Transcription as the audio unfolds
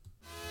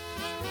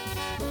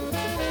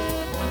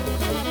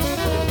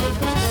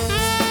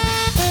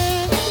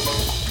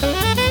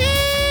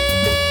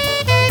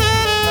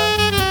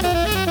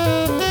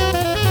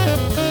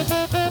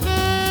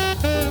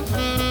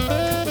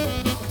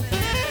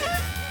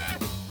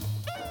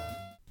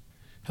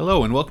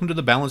Hello and welcome to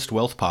the Balanced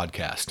Wealth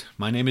Podcast.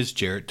 My name is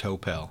Jarrett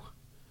Topel.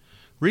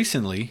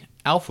 Recently,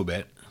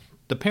 Alphabet,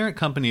 the parent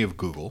company of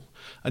Google,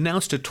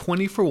 announced a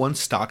 20-for-1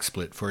 stock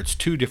split for its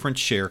two different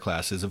share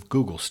classes of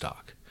Google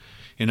stock.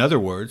 In other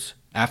words,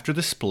 after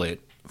the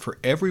split, for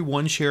every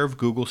one share of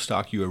Google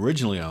stock you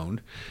originally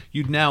owned,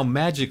 you'd now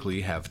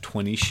magically have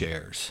 20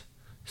 shares.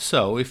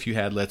 So if you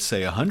had, let's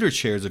say, 100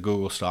 shares of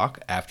Google stock,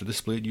 after the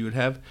split you would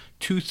have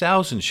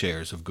 2,000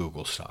 shares of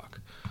Google stock.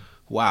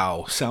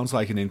 Wow, sounds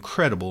like an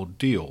incredible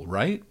deal,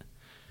 right?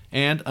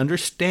 And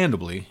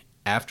understandably,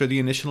 after the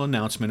initial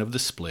announcement of the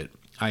split,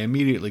 I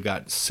immediately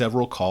got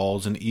several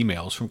calls and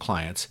emails from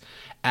clients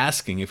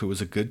asking if it was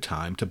a good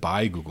time to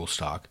buy Google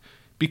stock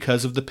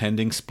because of the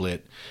pending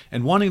split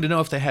and wanting to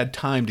know if they had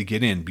time to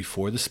get in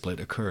before the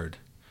split occurred.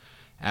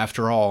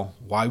 After all,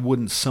 why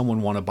wouldn't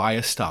someone want to buy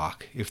a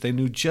stock if they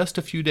knew just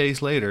a few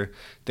days later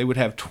they would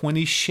have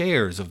 20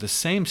 shares of the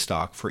same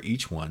stock for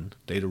each one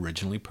they'd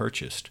originally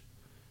purchased?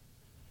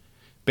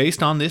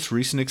 Based on this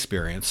recent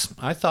experience,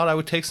 I thought I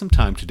would take some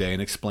time today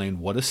and explain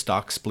what a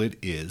stock split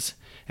is,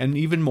 and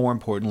even more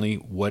importantly,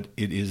 what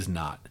it is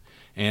not.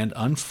 And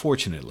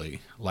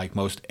unfortunately, like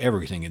most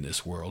everything in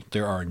this world,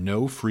 there are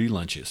no free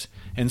lunches,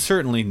 and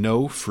certainly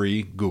no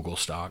free Google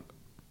stock.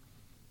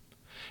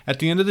 At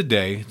the end of the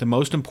day, the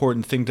most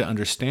important thing to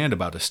understand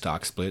about a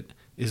stock split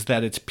is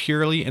that it's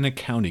purely an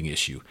accounting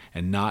issue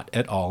and not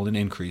at all an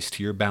increase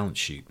to your balance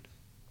sheet.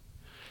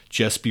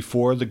 Just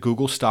before the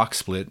Google stock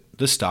split,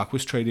 the stock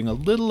was trading a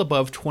little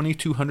above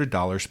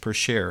 $2,200 per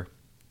share.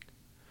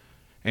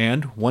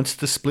 And once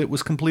the split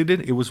was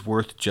completed, it was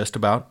worth just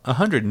about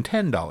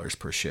 $110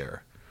 per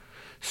share.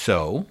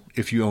 So,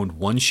 if you owned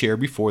one share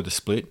before the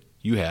split,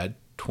 you had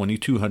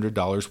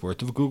 $2,200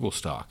 worth of Google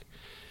stock.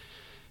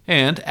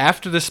 And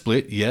after the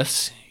split,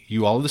 yes,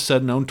 you all of a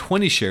sudden owned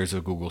 20 shares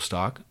of Google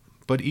stock,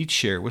 but each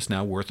share was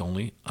now worth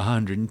only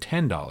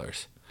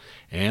 $110.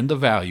 And the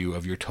value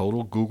of your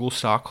total Google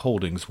stock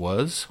holdings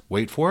was,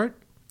 wait for it,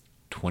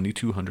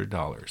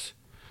 $2,200.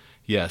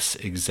 Yes,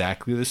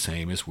 exactly the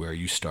same as where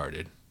you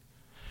started.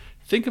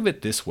 Think of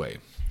it this way.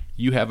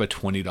 You have a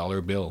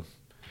 $20 bill.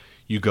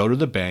 You go to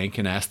the bank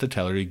and ask the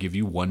teller to give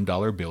you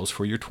 $1 bills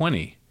for your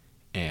 20.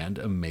 And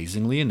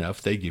amazingly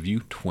enough, they give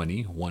you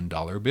 20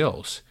 $1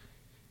 bills.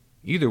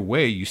 Either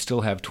way, you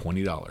still have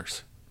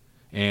 $20.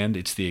 And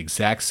it's the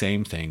exact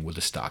same thing with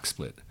a stock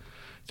split.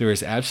 There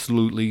is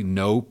absolutely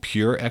no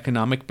pure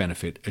economic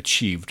benefit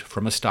achieved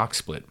from a stock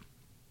split.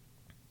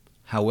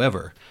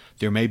 However,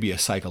 there may be a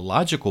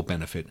psychological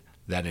benefit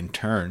that in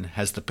turn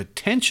has the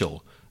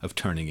potential of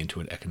turning into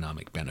an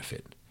economic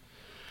benefit.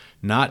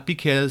 Not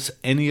because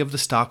any of the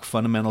stock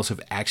fundamentals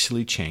have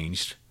actually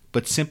changed,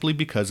 but simply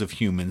because of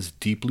humans'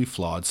 deeply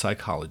flawed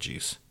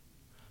psychologies.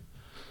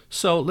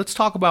 So let's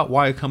talk about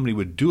why a company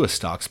would do a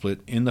stock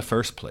split in the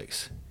first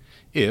place.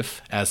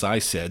 If, as I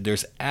said,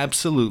 there's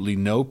absolutely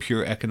no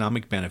pure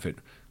economic benefit,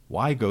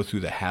 why go through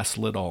the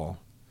hassle at all?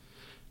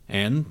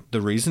 And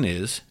the reason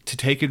is to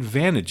take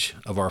advantage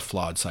of our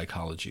flawed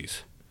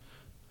psychologies.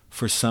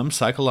 For some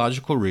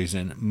psychological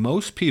reason,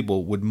 most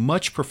people would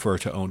much prefer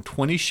to own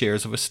 20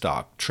 shares of a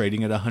stock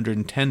trading at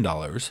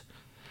 $110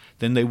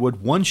 than they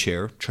would one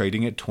share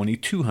trading at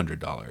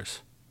 $2,200.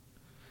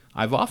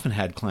 I've often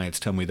had clients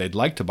tell me they'd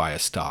like to buy a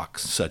stock,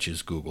 such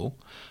as Google,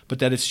 but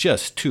that it's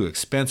just too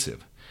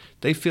expensive.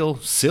 They feel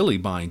silly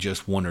buying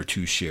just one or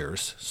two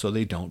shares, so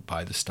they don't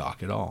buy the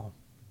stock at all.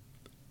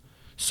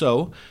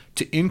 So,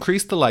 to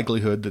increase the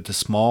likelihood that the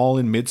small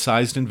and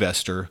mid-sized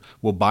investor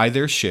will buy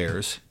their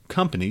shares,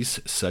 companies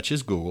such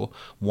as Google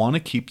want to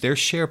keep their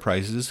share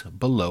prices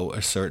below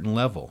a certain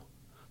level,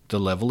 the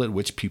level at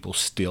which people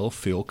still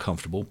feel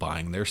comfortable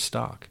buying their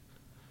stock.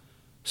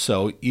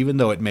 So, even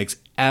though it makes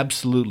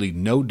absolutely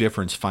no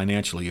difference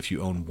financially if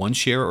you own one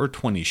share or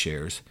 20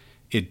 shares,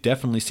 it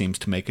definitely seems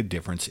to make a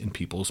difference in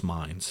people's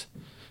minds.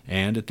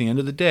 And at the end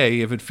of the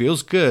day, if it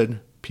feels good,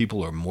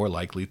 people are more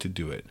likely to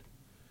do it.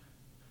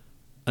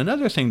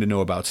 Another thing to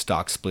know about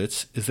stock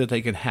splits is that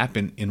they can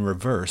happen in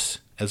reverse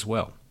as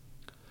well.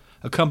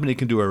 A company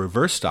can do a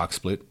reverse stock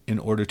split in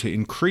order to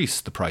increase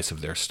the price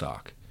of their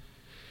stock.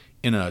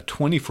 In a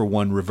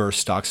 20-for-1 reverse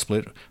stock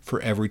split, for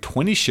every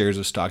 20 shares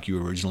of stock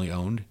you originally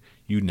owned,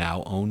 you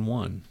now own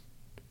one.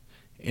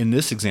 In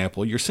this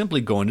example, you're simply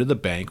going to the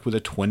bank with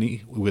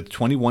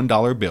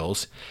 $21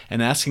 bills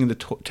and asking the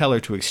teller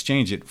to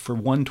exchange it for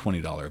one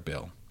 $20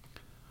 bill.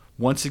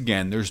 Once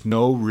again, there's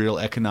no real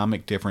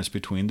economic difference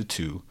between the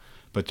two,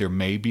 but there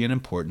may be an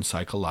important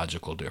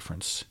psychological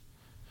difference.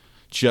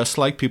 Just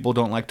like people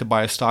don't like to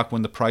buy a stock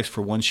when the price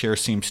for one share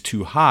seems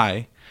too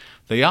high,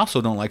 they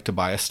also don't like to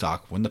buy a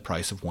stock when the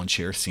price of one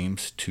share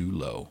seems too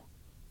low.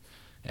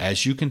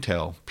 As you can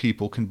tell,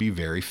 people can be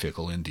very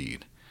fickle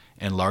indeed.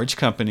 And large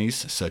companies,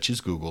 such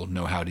as Google,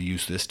 know how to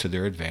use this to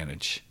their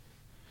advantage.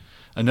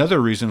 Another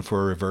reason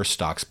for a reverse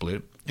stock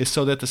split is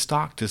so that the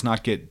stock does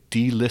not get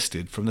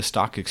delisted from the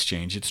stock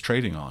exchange it's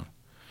trading on.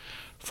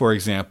 For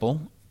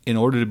example, in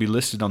order to be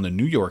listed on the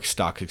New York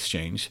Stock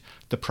Exchange,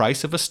 the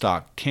price of a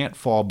stock can't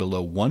fall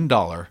below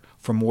 $1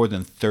 for more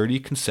than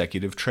 30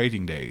 consecutive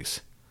trading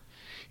days.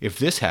 If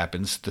this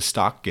happens, the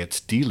stock gets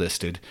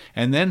delisted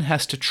and then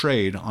has to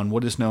trade on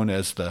what is known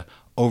as the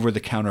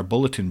over-the-counter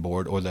bulletin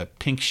board or the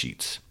pink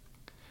sheets.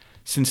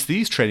 Since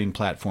these trading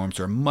platforms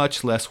are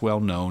much less well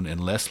known and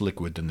less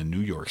liquid than the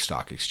New York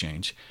Stock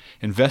Exchange,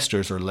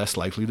 investors are less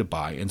likely to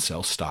buy and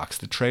sell stocks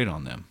that trade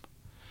on them.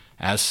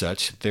 As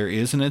such, there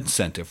is an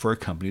incentive for a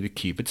company to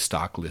keep its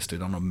stock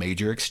listed on a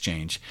major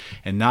exchange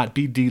and not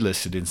be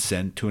delisted and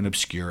sent to an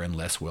obscure and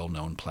less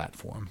well-known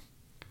platform.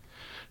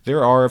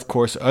 There are, of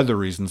course, other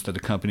reasons that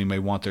a company may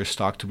want their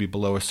stock to be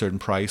below a certain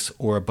price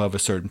or above a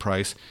certain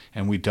price,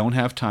 and we don't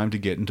have time to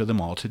get into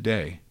them all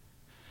today.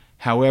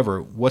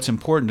 However, what's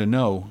important to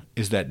know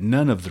is that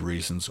none of the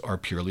reasons are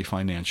purely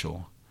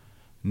financial.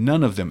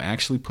 None of them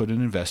actually put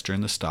an investor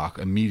in the stock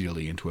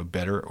immediately into a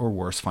better or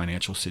worse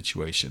financial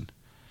situation.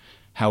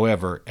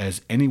 However,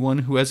 as anyone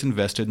who has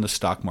invested in the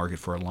stock market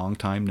for a long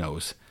time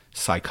knows,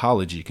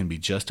 psychology can be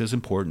just as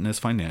important as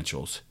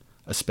financials,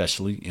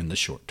 especially in the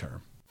short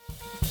term.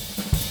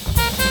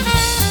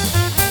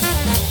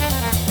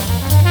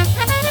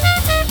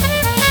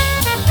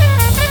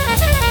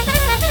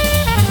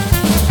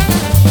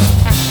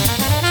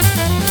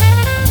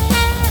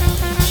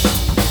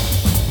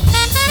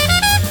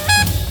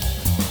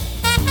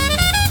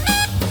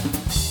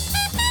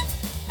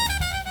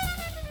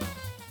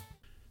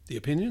 The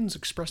opinions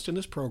expressed in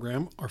this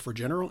program are for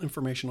general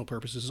informational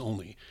purposes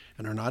only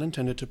and are not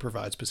intended to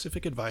provide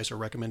specific advice or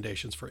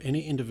recommendations for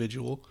any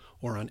individual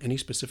or on any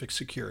specific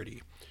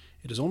security.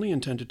 It is only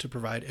intended to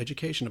provide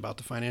education about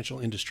the financial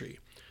industry.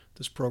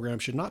 This program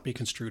should not be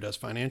construed as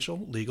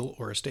financial, legal,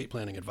 or estate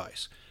planning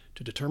advice.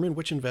 To determine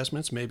which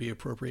investments may be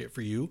appropriate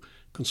for you,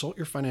 consult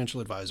your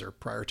financial advisor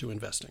prior to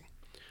investing.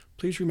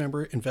 Please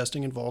remember,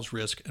 investing involves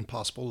risk and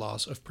possible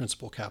loss of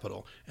principal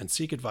capital, and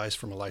seek advice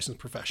from a licensed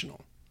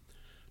professional.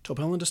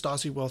 Topel &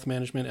 DeStassi Wealth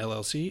Management,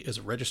 LLC is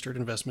a registered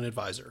investment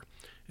advisor.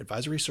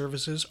 Advisory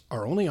services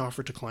are only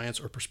offered to clients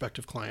or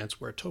prospective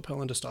clients where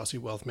Topel & DeStassi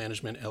Wealth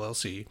Management,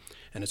 LLC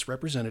and its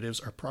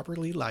representatives are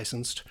properly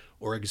licensed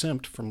or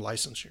exempt from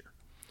licensure.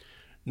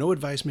 No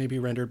advice may be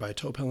rendered by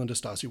Topel &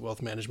 DeStassi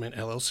Wealth Management,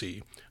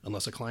 LLC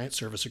unless a client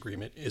service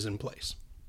agreement is in place.